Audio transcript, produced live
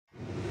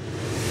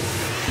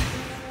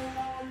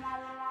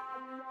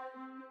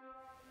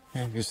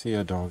If you see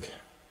a dog,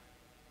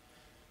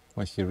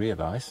 when she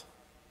realize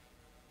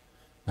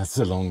that's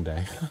a long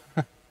day.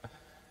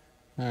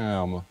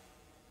 Aamu,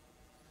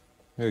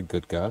 you're a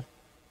good girl.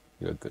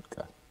 You're a good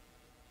girl.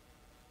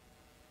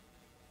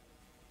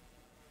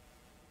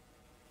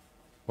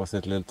 Was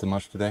it a little too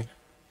much today?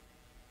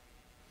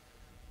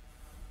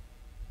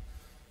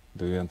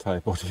 Do your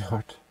entire body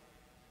hurt?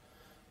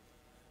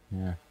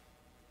 Yeah.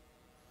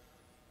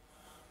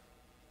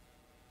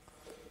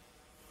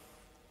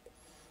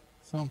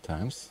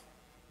 Sometimes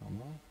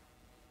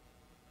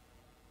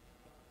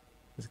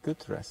it's good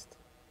to rest.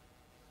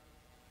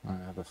 I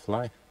have a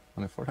fly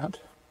on the forehead.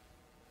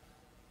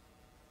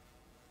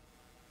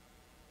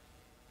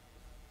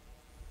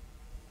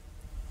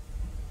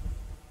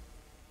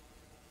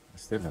 I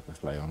still have a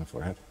fly on the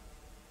forehead.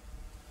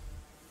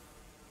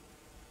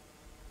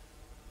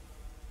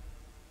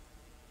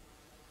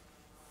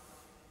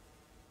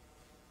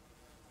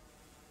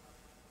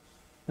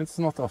 It's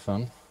not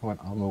often when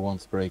Aamu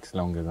wants breaks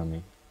longer than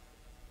me.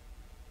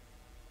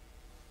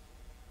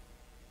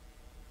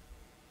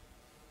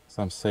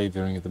 So I'm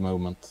savoring the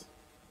moment.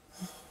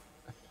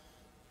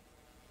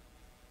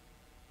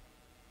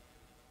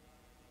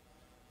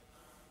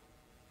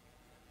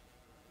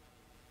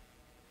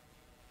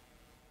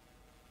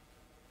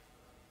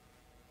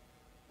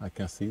 I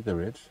can see the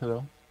ridge,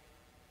 hello.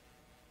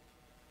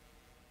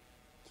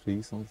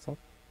 Trees on the top.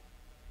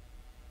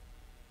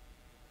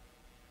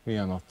 We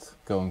are not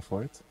going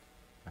for it,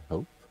 I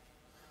hope.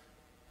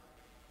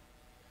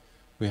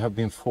 We have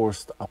been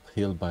forced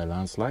uphill by a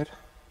landslide.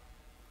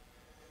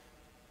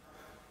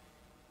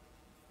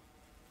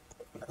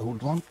 An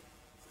old one.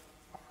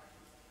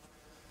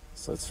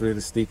 So it's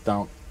really steep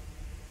down.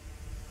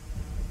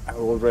 I'm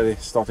already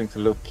starting to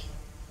look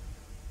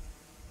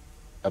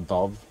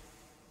above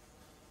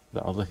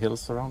the other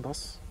hills around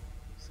us.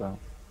 So,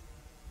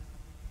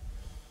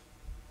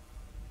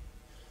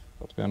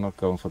 but we are not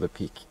going for the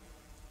peak.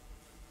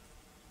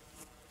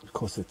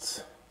 Because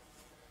it's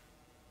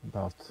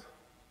about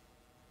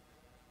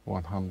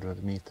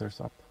 100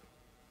 meters up.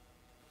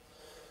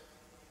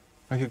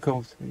 I could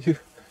go, you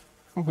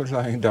were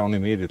lying down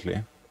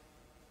immediately.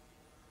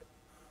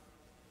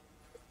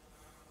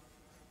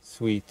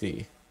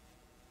 Sweetie,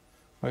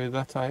 are you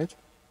that tired?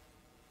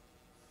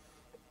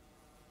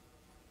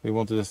 We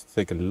want to just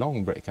take a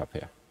long break up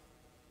here.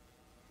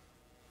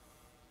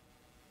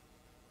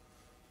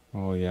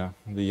 Oh yeah,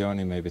 the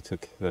journey maybe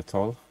took the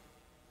toll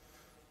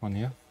on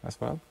you as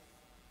well.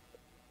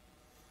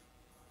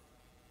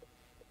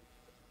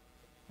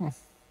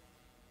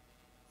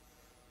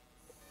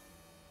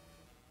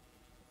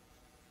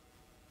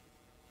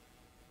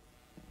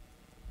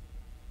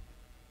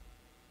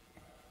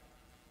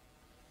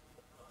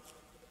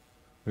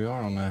 We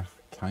are on a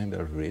kind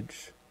of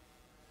ridge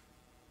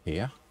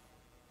here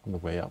on the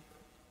way up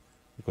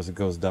because it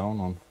goes down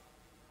on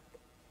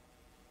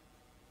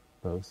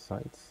both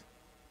sides.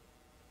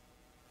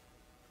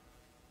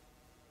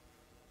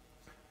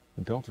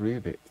 We don't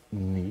really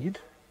need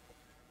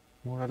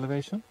more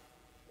elevation.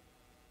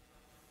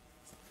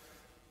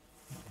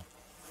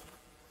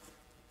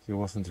 She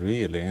wasn't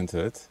really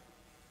into it.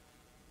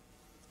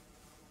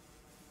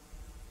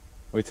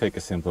 We take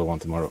a simple one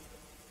tomorrow.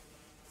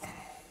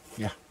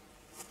 Yeah.